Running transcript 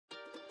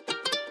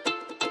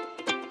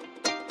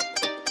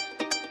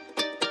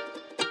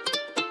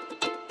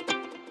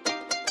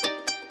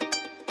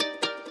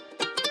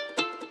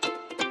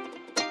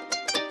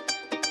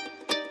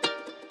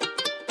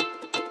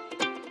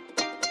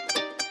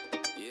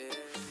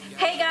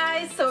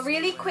guys, so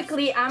really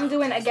quickly I'm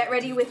doing a get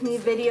ready with me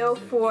video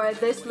for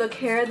this look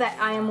here that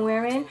I am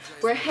wearing.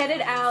 We're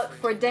headed out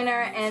for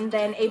dinner and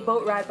then a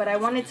boat ride, but I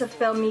wanted to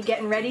film me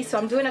getting ready, so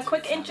I'm doing a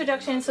quick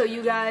introduction so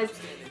you guys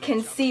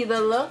can see the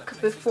look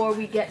before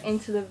we get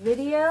into the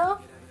video.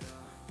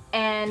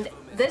 And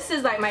this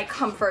is like my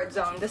comfort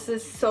zone. This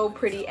is so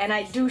pretty, and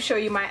I do show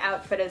you my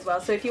outfit as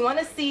well. So if you want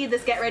to see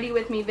this get ready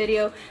with me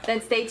video,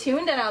 then stay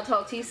tuned and I'll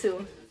talk to you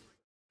soon.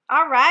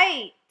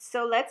 Alright,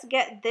 so let's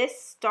get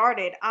this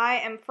started. I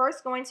am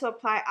first going to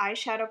apply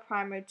eyeshadow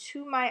primer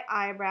to my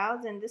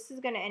eyebrows, and this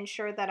is going to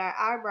ensure that our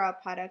eyebrow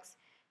products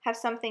have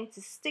something to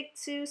stick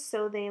to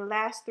so they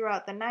last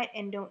throughout the night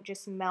and don't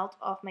just melt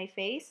off my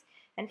face.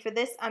 And for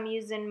this I'm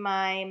using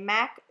my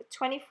MAC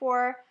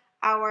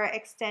 24-hour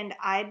Extend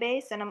Eye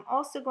Base, and I'm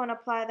also going to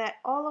apply that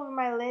all over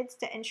my lids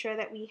to ensure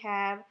that we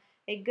have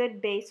a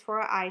good base for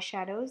our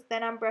eyeshadows.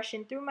 Then I'm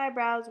brushing through my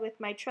brows with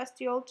my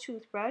trusty old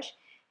toothbrush,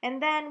 and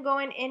then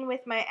going in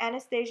with my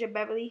Anastasia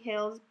Beverly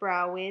Hills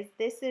Brow Wiz.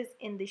 This is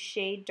in the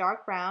shade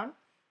dark brown,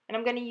 and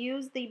I'm going to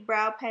use the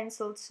brow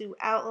pencil to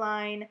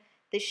outline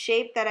the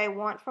shape that I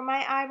want for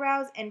my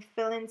eyebrows and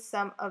fill in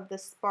some of the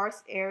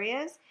sparse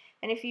areas.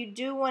 And if you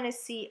do want to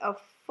see a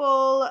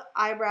full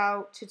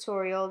eyebrow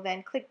tutorial,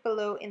 then click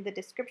below in the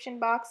description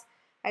box.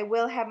 I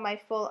will have my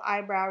full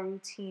eyebrow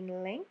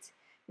routine linked.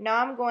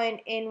 Now I'm going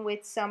in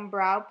with some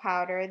brow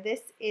powder.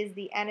 This is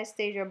the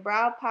Anastasia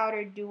Brow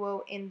Powder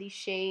Duo in the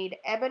shade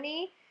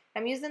Ebony.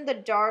 I'm using the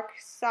dark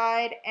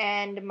side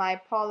and my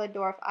Paula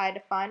Eye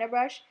Definer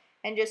brush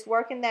and just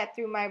working that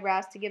through my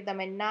brows to give them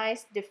a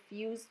nice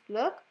diffused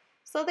look,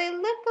 so they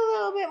look a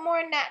little bit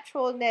more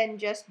natural than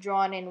just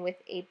drawn in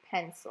with a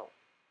pencil.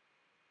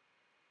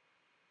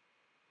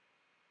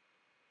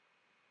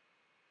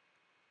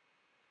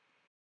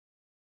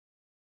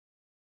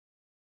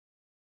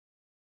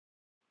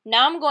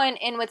 Now I'm going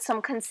in with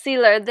some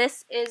concealer.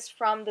 This is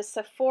from the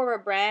Sephora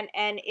brand,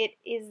 and it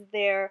is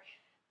their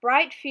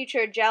Bright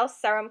Future Gel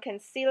Serum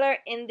Concealer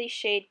in the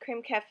shade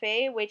Creme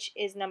Cafe, which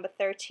is number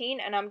 13.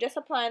 And I'm just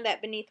applying that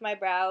beneath my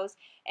brows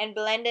and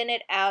blending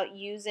it out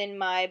using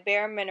my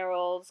Bare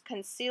Minerals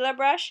concealer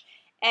brush.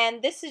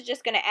 And this is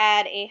just going to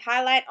add a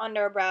highlight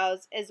under our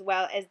brows as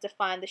well as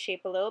define the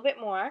shape a little bit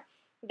more.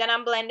 Then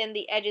I'm blending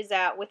the edges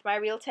out with my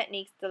Real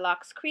Techniques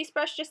Deluxe Crease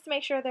Brush just to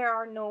make sure there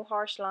are no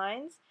harsh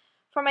lines.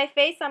 For my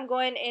face, I'm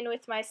going in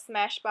with my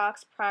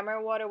Smashbox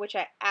Primer Water, which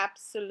I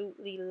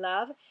absolutely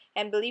love.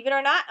 And believe it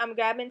or not, I'm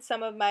grabbing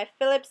some of my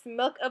Philips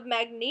Milk of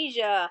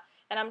Magnesia,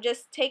 and I'm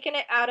just taking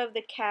it out of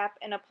the cap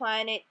and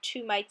applying it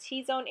to my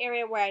T-zone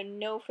area where I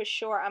know for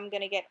sure I'm going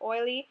to get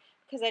oily,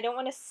 because I don't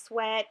want to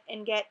sweat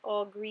and get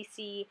all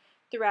greasy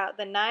throughout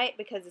the night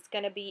because it's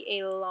going to be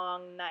a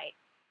long night.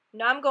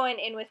 Now I'm going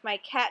in with my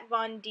Kat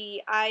Von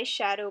D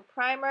Eyeshadow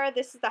Primer.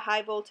 This is the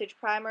High Voltage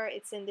Primer.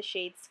 It's in the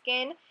shade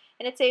Skin.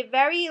 And it's a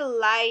very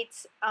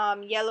light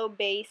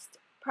yellow-based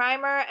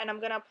primer, and I'm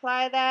going to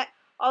apply that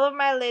all over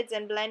my lids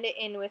and blend it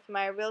in with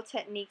my Real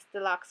Techniques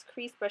Deluxe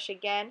Crease Brush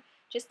again,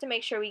 just to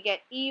make sure we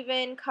get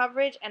even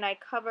coverage, and I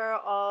cover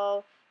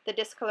all the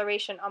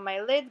discoloration on my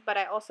lids, but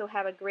I also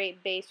have a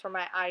great base for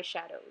my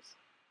eyeshadows.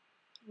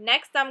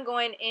 Next, I'm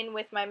going in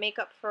with my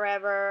Makeup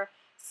Forever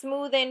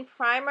Smooth-In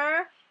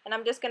Primer, and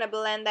I'm just going to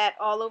blend that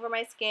all over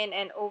my skin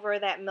and over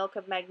that Milk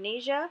of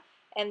Magnesia.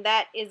 And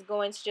that is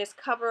going to just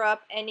cover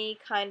up any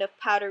kind of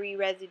powdery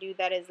residue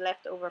that is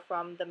left over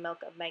from the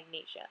Milk of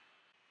Magnesia.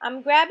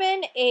 I'm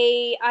grabbing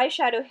a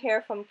eyeshadow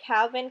here from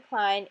Calvin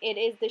Klein. It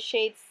is the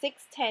shade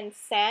 610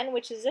 Sand,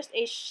 which is just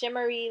a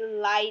shimmery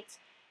light,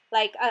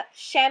 like a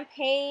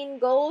champagne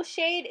gold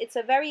shade. It's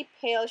a very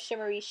pale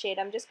shimmery shade.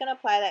 I'm just going to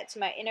apply that to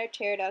my inner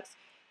tear ducts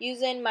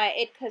using my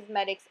IT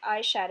Cosmetics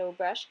eyeshadow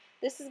brush.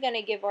 This is going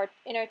to give our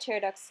inner tear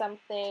ducts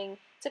something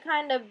to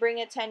kind of bring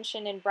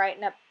attention and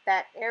brighten up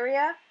that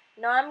area.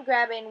 Now I'm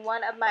grabbing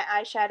one of my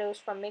eyeshadows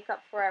from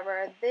Makeup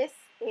Forever. This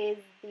is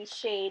the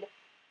shade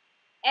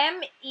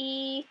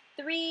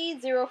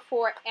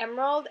ME304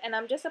 Emerald, and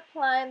I'm just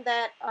applying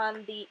that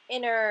on the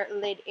inner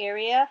lid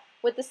area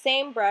with the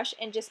same brush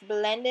and just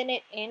blending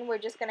it in. We're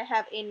just going to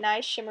have a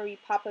nice shimmery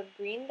pop of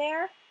green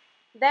there.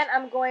 Then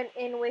I'm going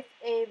in with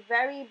a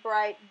very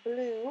bright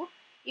blue.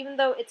 Even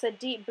though it's a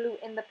deep blue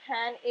in the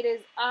pan, it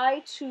is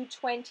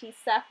I-220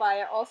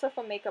 Sapphire, also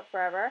from Makeup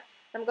Forever.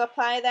 I'm going to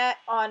apply that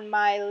on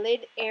my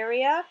lid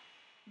area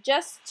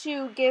just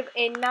to give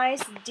a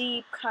nice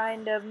deep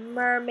kind of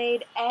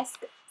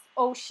mermaid-esque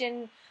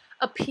ocean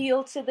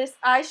appeal to this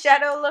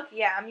eyeshadow look.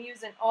 Yeah, I'm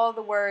using all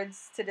the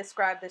words to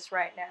describe this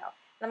right now.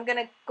 And I'm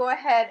going to go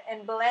ahead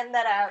and blend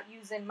that out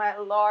using my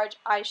large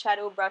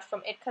eyeshadow brush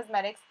from IT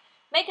Cosmetics,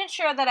 making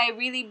sure that I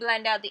really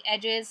blend out the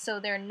edges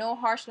so there are no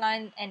harsh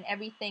lines and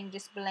everything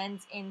just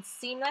blends in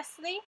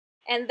seamlessly.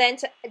 And then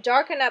to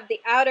darken up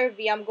the outer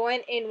V, I'm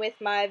going in with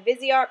my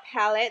Viseart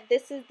palette.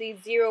 This is the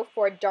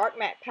 04 Dark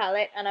Matte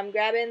palette, and I'm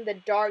grabbing the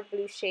dark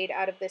blue shade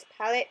out of this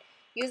palette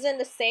using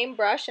the same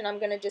brush, and I'm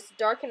going to just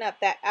darken up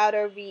that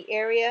outer V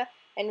area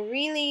and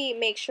really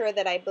make sure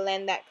that I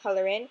blend that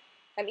color in.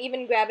 I'm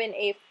even grabbing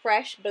a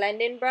fresh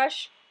blending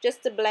brush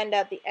just to blend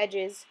out the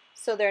edges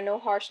so there are no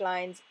harsh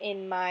lines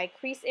in my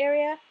crease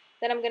area.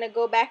 Then I'm going to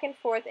go back and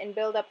forth and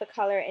build up the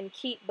color and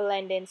keep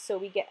blending so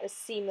we get a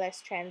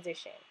seamless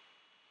transition.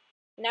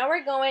 Now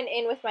we're going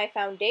in with my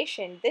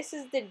foundation. This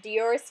is the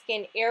Dior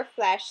Skin Air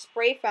Flash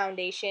Spray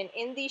Foundation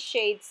in the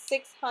shade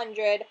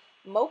 600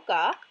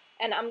 Mocha.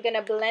 And I'm going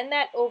to blend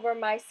that over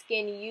my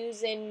skin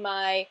using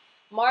my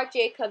Marc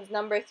Jacobs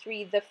number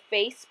 3, the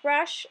face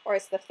brush, or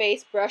it's the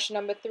face brush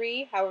number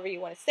 3, however you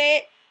want to say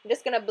it. I'm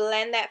just going to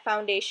blend that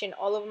foundation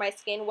all over my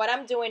skin. What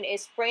I'm doing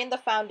is spraying the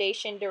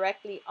foundation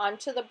directly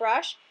onto the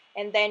brush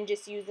and then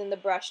just using the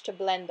brush to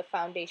blend the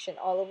foundation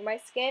all over my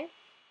skin.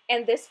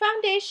 And this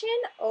foundation,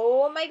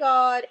 oh my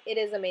god, it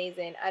is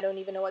amazing. I don't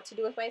even know what to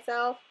do with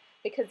myself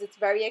because it's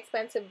very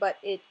expensive, but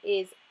it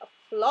is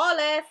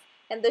flawless.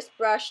 And this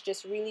brush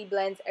just really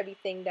blends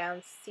everything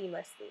down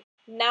seamlessly.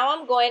 Now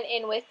I'm going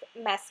in with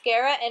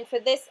mascara, and for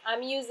this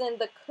I'm using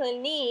the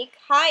Clinique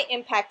High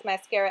Impact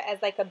Mascara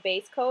as like a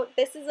base coat.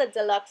 This is a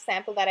deluxe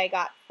sample that I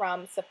got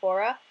from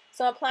Sephora.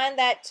 So I'm applying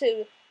that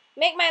to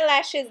make my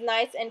lashes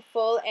nice and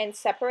full and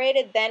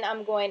separated. Then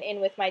I'm going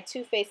in with my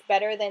Too Faced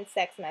Better Than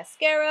Sex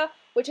Mascara,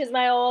 which is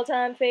my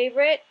all-time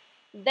favorite.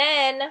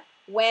 Then,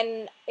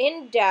 when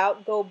in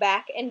doubt, go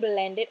back and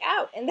blend it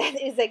out. And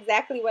that is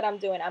exactly what I'm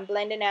doing. I'm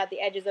blending out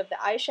the edges of the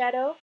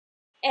eyeshadow.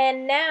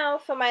 And now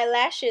for my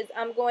lashes,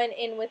 I'm going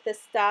in with the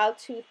Style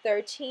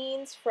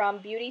 213s from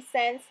Beauty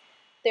Sense.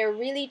 They're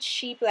really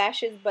cheap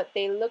lashes, but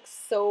they look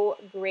so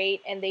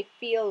great and they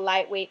feel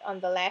lightweight on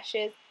the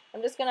lashes.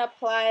 I'm just going to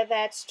apply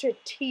that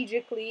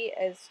strategically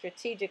as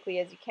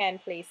you can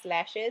place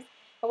lashes.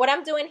 And what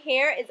I'm doing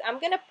here is I'm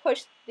going to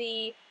push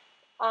the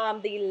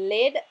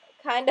lid,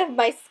 kind of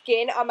my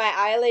skin on my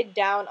eyelid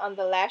down on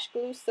the lash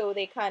glue so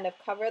they kind of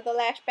cover the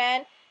lash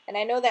band. And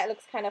I know that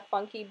looks kind of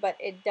funky, but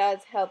it does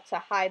help to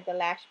hide the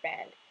lash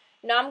band.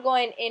 Now I'm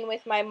going in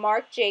with my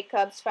Marc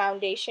Jacobs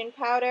foundation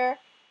powder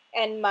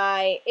and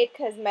my It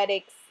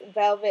Cosmetics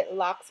Velvet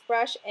Locks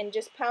brush and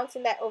just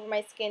pouncing that over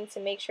my skin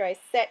to make sure I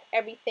set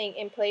everything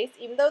in place,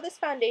 even though this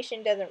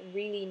foundation doesn't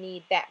really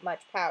need that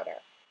much powder.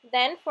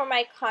 Then for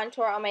my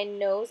contour on my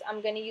nose,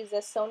 I'm going to use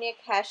a Sonia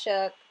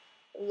Kashuk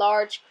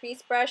large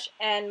crease brush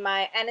and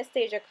my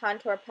Anastasia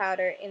contour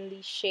powder in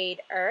the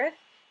shade Earth.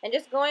 And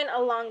just going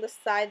along the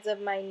sides of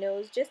my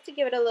nose just to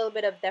give it a little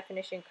bit of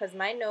definition because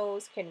my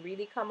nose can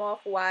really come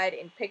off wide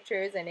in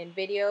pictures and in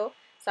video.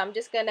 So I'm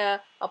just going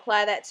to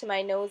apply that to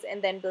my nose and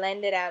then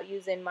blend it out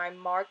using my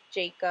Marc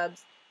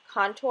Jacobs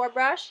contour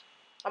brush.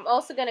 I'm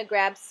also going to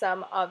grab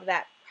some of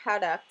that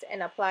product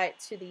and apply it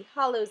to the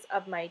hollows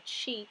of my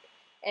cheek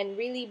and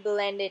really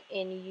blend it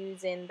in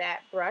using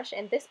that brush.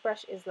 And this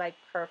brush is like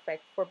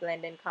perfect for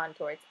blending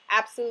contour. It's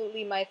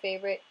absolutely my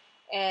favorite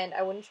and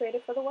I wouldn't trade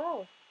it for the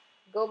world.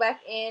 Go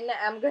back in.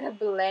 I'm going to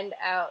blend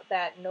out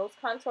that nose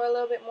contour a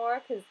little bit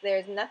more because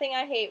there's nothing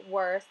I hate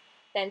worse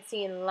than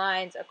seeing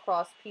lines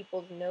across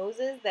people's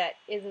noses that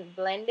isn't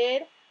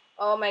blended.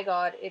 Oh my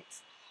god,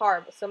 it's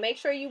horrible. So make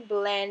sure you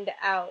blend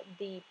out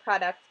the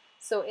product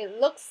so it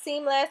looks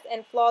seamless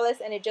and flawless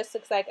and it just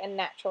looks like a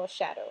natural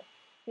shadow.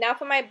 Now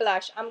for my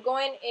blush, I'm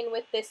going in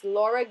with this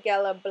Laura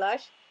Geller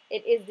blush.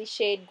 It is the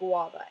shade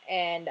Guava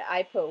and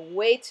I put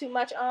way too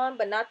much on,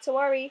 but not to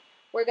worry.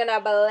 We're going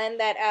to blend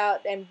that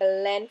out and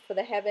blend for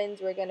the heavens.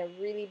 We're going to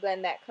really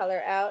blend that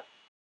color out.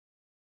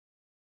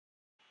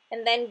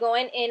 And then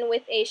going in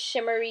with a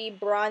shimmery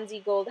bronzy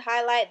gold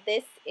highlight.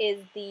 This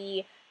is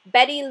the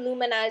Betty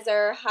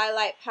Luminizer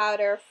highlight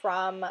powder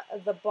from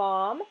The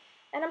Balm.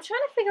 And I'm trying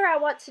to figure out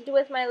what to do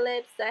with my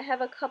lips. I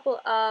have a couple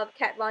of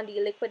Kat Von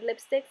D liquid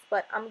lipsticks,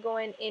 but I'm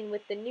going in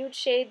with the nude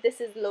shade. This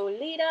is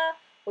Lolita,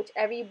 which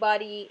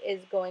everybody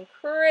is going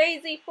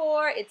crazy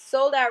for. It's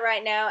sold out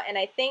right now, and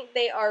I think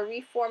they are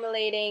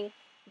reformulating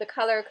the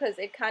color because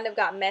it kind of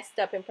got messed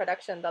up in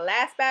production the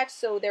last batch,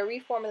 so they're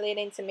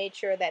reformulating to make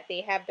sure that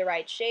they have the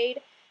right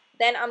shade.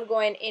 Then I'm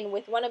going in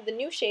with one of the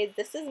new shades.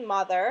 This is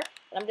Mother,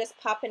 and I'm just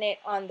popping it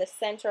on the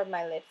center of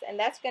my lips, and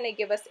that's going to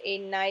give us a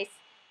nice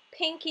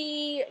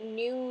pinky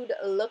nude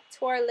look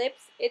to our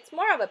lips. It's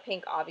more of a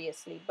pink,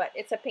 obviously, but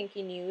it's a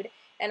pinky nude.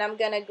 And I'm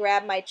going to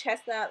grab my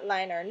chestnut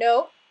liner.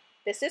 No,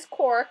 this is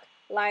Cork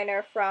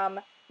liner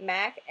from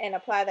MAC and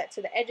apply that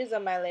to the edges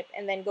of my lip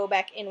and then go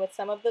back in with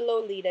some of the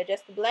Lolita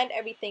just to blend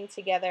everything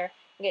together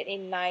and get a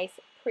nice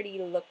pretty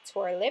look to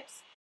our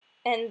lips.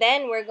 And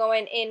then we're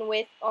going in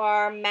with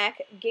our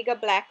MAC Giga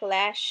Black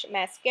Lash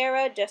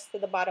Mascara just to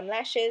the bottom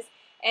lashes.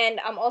 And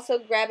I'm also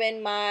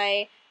grabbing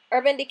my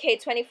Urban Decay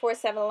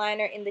 24/7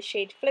 liner in the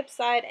shade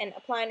Flipside and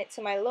applying it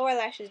to my lower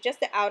lashes, just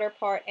the outer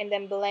part, and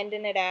then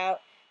blending it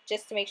out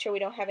just to make sure we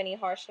don't have any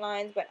harsh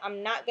lines. But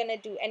I'm not going to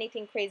do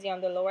anything crazy on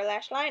the lower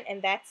lash line,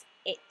 and that's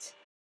it.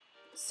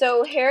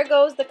 So here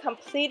goes the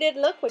completed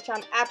look, which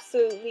I'm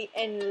absolutely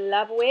in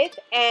love with.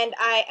 And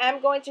I am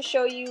going to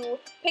show you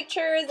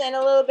pictures and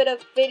a little bit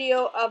of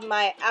video of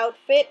my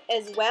outfit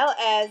as well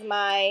as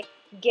my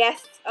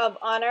guests of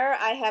honor.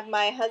 I have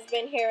my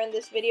husband here in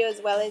this video as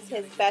well as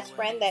his best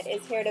friend that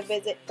is here to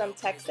visit from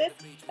Texas.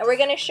 And we're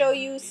going to show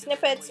you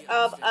snippets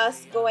of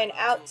us going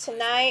out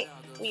tonight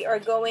We are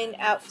going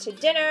out to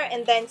dinner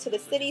and then to the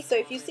city. So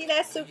if you see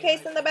that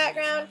suitcase in the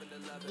background,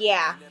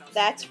 yeah,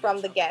 that's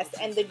from the guest.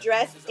 And the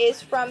dress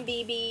is from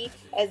BB,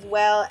 as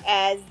well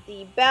as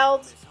the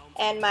belt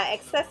and my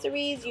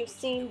accessories. You've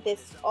seen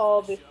this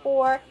all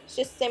before. It's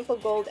just simple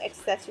gold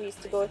accessories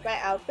to go with my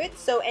outfit.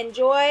 So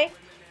enjoy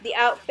the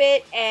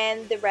outfit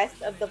and the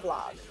rest of the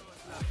vlog.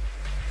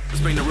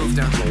 Let's bring the roof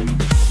down.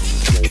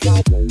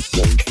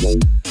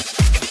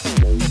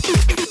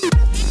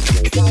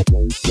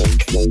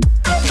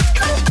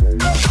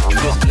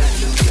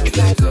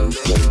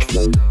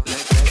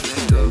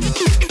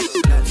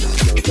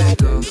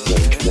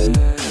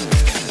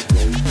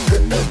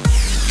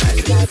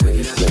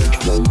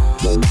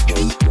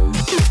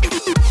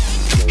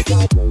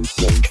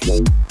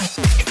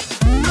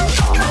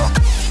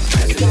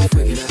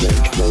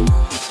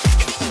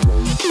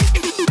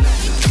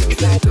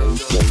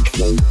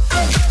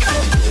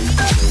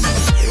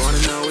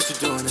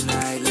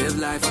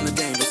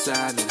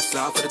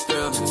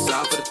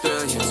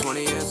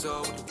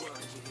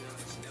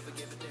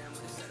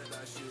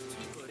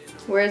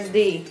 Where's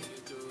D?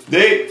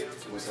 D!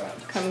 What's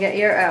up? Come get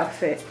your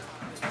outfit.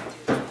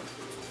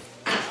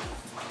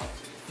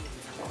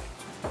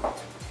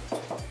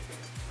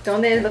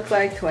 Don't they look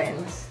like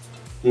twins?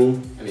 I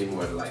need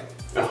more light.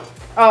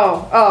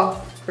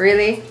 Oh,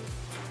 really?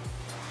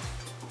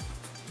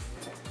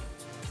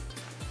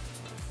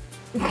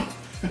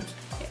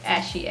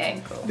 Ashy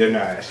ankle. They're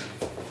not ashy.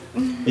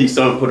 You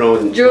saw him put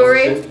on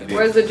jewelry?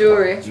 Where's the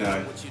jewelry?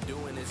 None.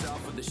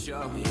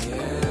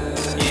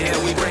 Yeah,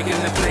 we breaking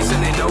the place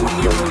and they know when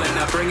we rolling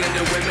up, bringing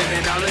the women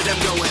and all of them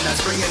going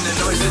nuts, bringing the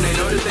noise and they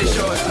know that they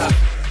show us love.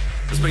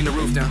 Let's bring the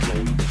roof down.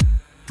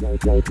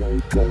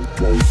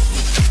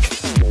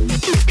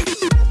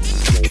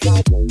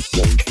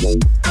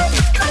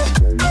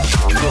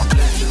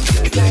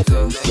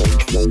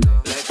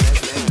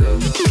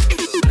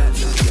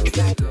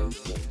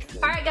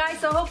 Alright guys,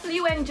 so hopefully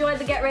you enjoyed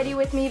the get ready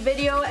with me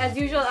video. As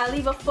usual, I'll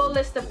leave a full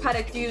list of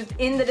products used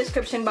in the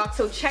description box,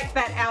 so check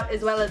that out,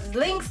 as well as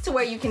links to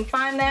where you can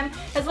find them,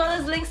 as well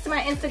as links to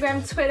my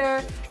Instagram,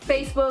 Twitter,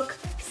 Facebook,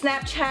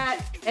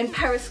 Snapchat, and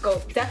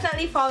Periscope.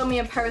 Definitely follow me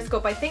on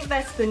Periscope. I think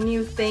that's the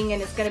new thing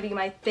and it's gonna be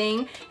my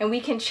thing, and we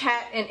can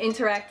chat and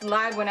interact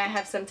live when I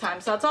have some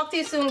time. So I'll talk to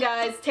you soon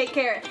guys. Take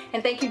care,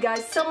 and thank you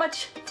guys so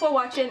much for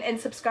watching and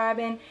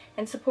subscribing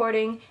and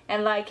supporting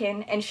and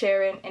liking and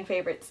sharing and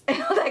favorites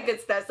and all that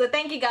good stuff. So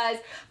thank you guys.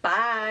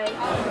 Bye.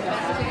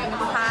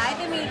 Hi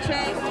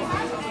Demetrick.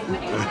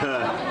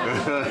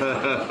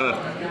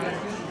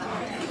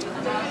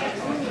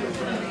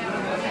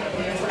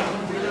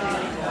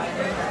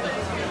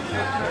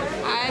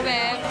 Hi,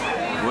 babe.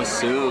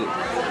 What's up?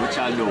 What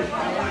y'all doing?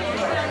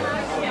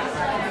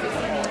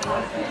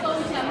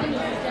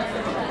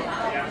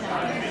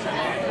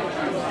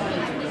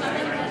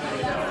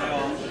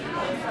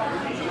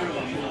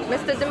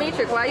 Mr.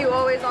 Demetrick, why are you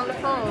always on the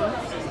phone?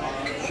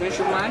 Change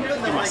your mind?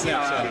 Give my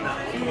Snapchat.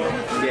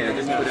 Yeah,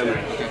 just put it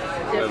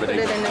Just put it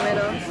in the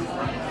middle.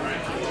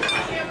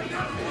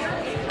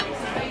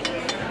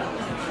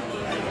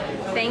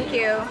 Thank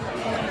you.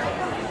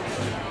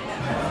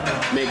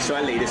 Make sure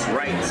I lay this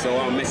right so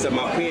I don't mess up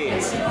my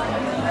pants.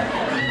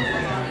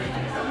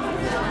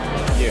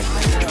 Yeah.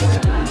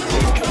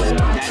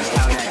 That's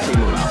how that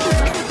came about.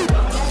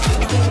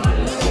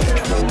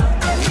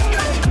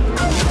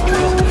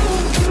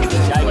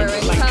 We're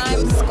in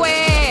Times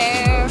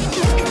Square.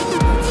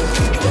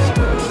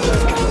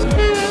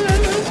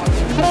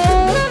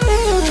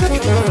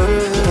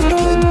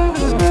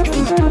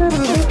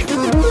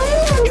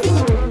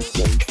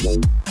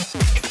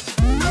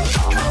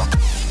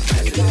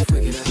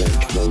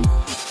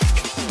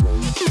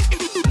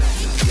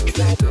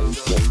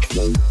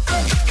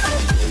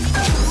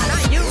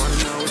 Not you.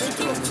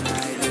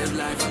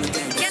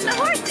 Get in the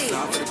horsey.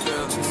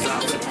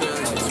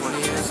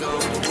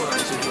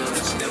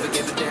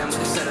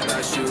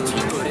 You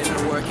put in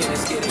the work and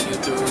it's getting you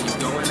through. You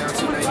going out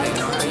tonight, they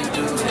know how you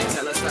do. They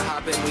tell us to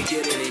hop in, we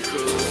get it in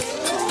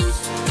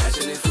cruise.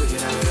 Imagine if we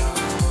could have it all.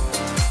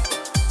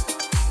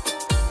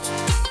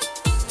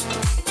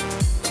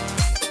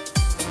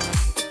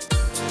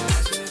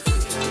 Imagine if we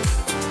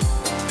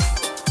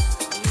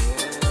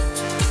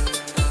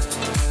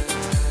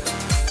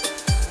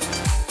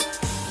could have it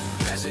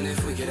all. Imagine if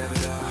we could have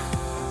it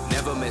all.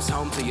 Never miss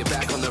home till you're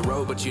back on the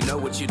road, but you know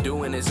what you're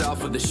doing is all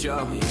for the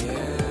show.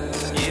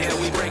 Yeah,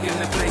 we breaking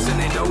the place and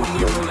they know when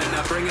we rolling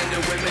up, bringing the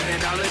women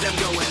and all of them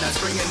going nuts,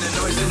 bringing the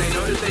noise and they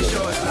know that they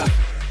show us love.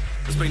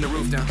 Let's bring the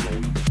roof down.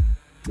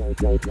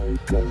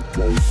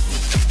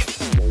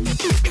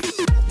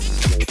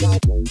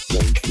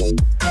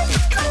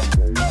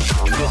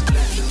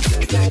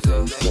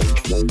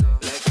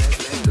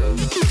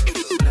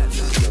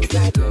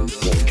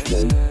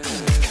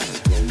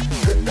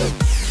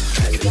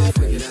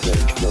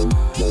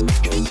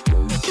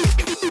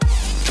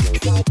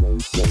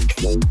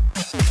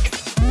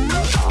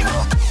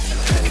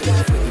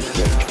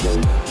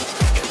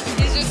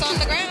 He's just on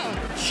the ground,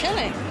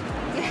 chilling.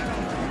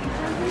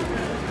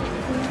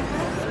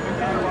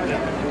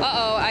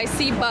 Uh-oh, I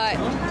see butt.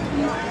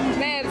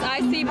 Man,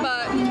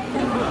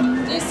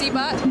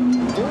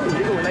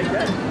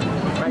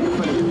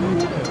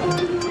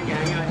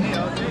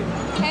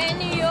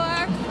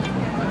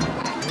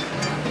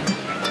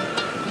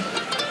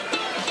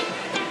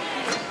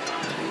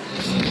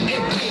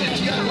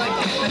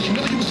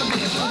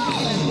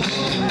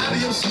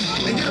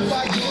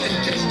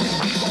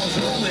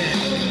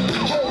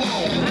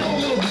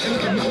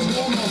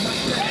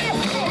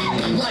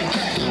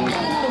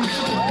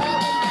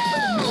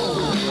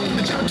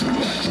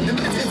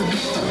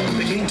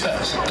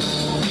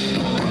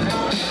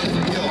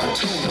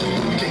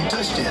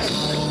 touch this.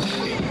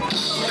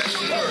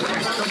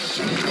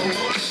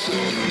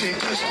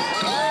 Can't touch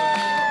this.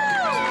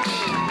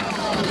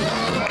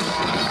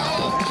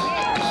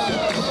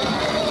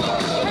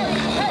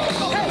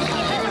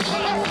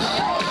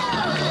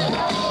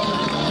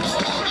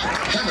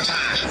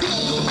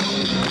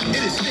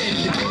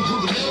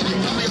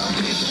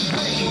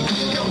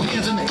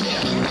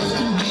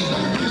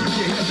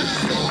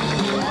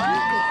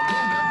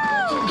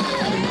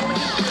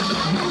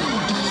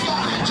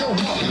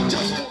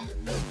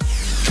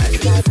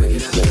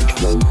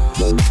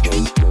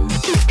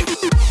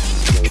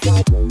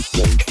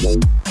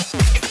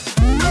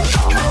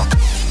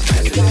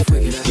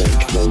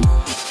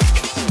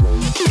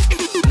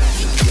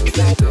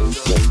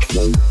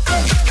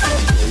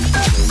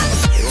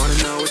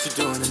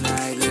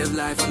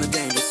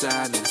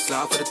 It's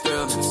all for the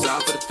thrill, it's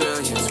all for the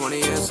thrill. You're 20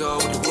 years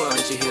old with the world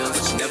at your heels,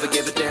 but you never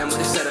give a damn what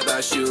they said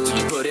about you.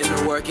 You put in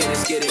the work and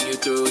it's getting you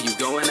through. You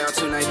going out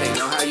tonight, they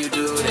know how you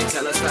do. They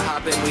tell us to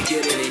hop in, we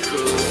get in and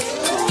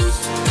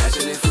cruise.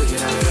 Imagine if we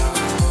could have it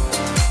all.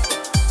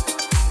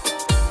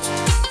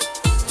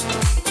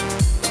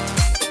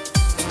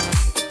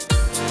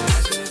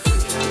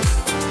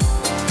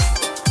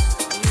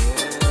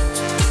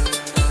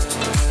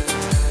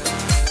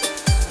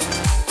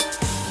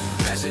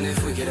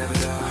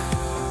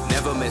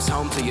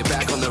 Home till you're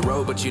back on the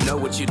road, but you know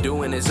what you're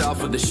doing is all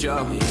for the show.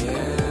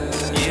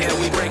 Yeah,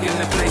 we breaking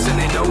the place and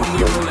they know when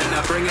we rolling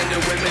up, bringing the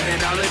women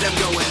and all of them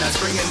going nuts,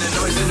 bringing the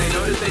noise and they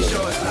know that they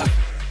show us love.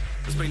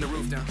 Let's bring the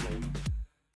roof down.